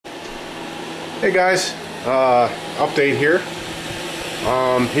Hey guys, update here.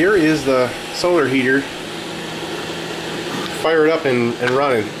 Here is the solar heater fired up and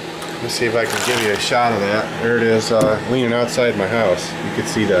running. Let me see if I can give you a shot of that. There it is, leaning outside my house. You can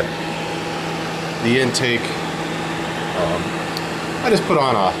see the intake. I just put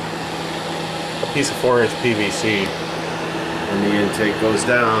on a piece of 4-inch PVC, and the intake goes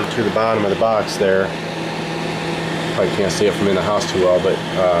down to the bottom of the box there. Probably can't see it from in the house too well, but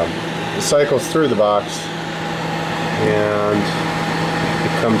it cycles through the box and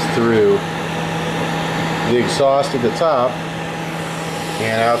it comes through the exhaust at the top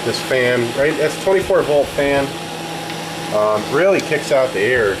and out this fan. Right, that's a 24-volt fan. Really kicks out the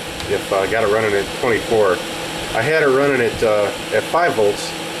air if I got it running at 24. I had it running at 5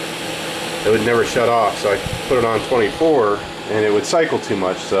 volts. It would never shut off, so I put it on 24 and it would cycle too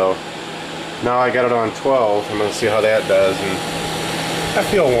much. So now I got it on 12. I'm going to see how that does, and I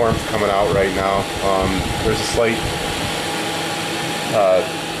feel warmth coming out right now. There's a slight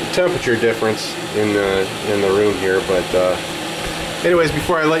temperature difference in the room here, but anyways,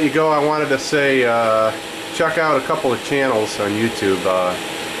 before I let you go, I wanted to say check out a couple of channels on YouTube.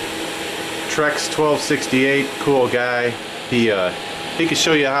 Trex 1268, cool guy. He can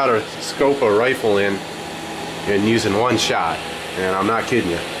show you how to scope a rifle in using one shot, and I'm not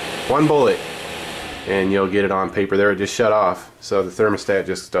kidding you. One bullet and you'll get it on paper. There, it just shut off, so the thermostat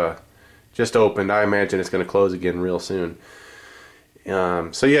just opened. I imagine it's going to close again real soon.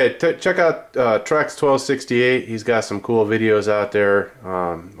 So yeah, check out Trex 1268. He's got some cool videos out there.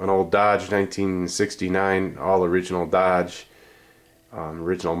 An old Dodge 1969, all original Dodge,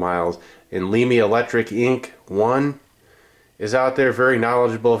 original miles. And Lemy Electric Inc. 1 is out there, very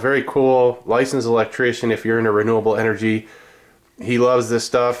knowledgeable, very cool, licensed electrician. If you're into renewable energy, he loves this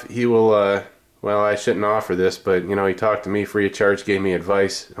stuff. He will well, I shouldn't offer this, but you know, he talked to me free of charge, gave me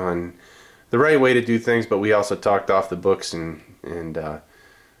advice on the right way to do things, but we also talked off the books and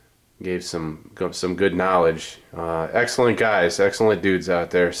gave some good knowledge. Excellent guys, excellent dudes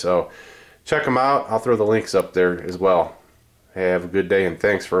out there, so check them out. I'll throw the links up there as well. Hey, have a good day and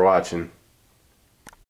thanks for watching.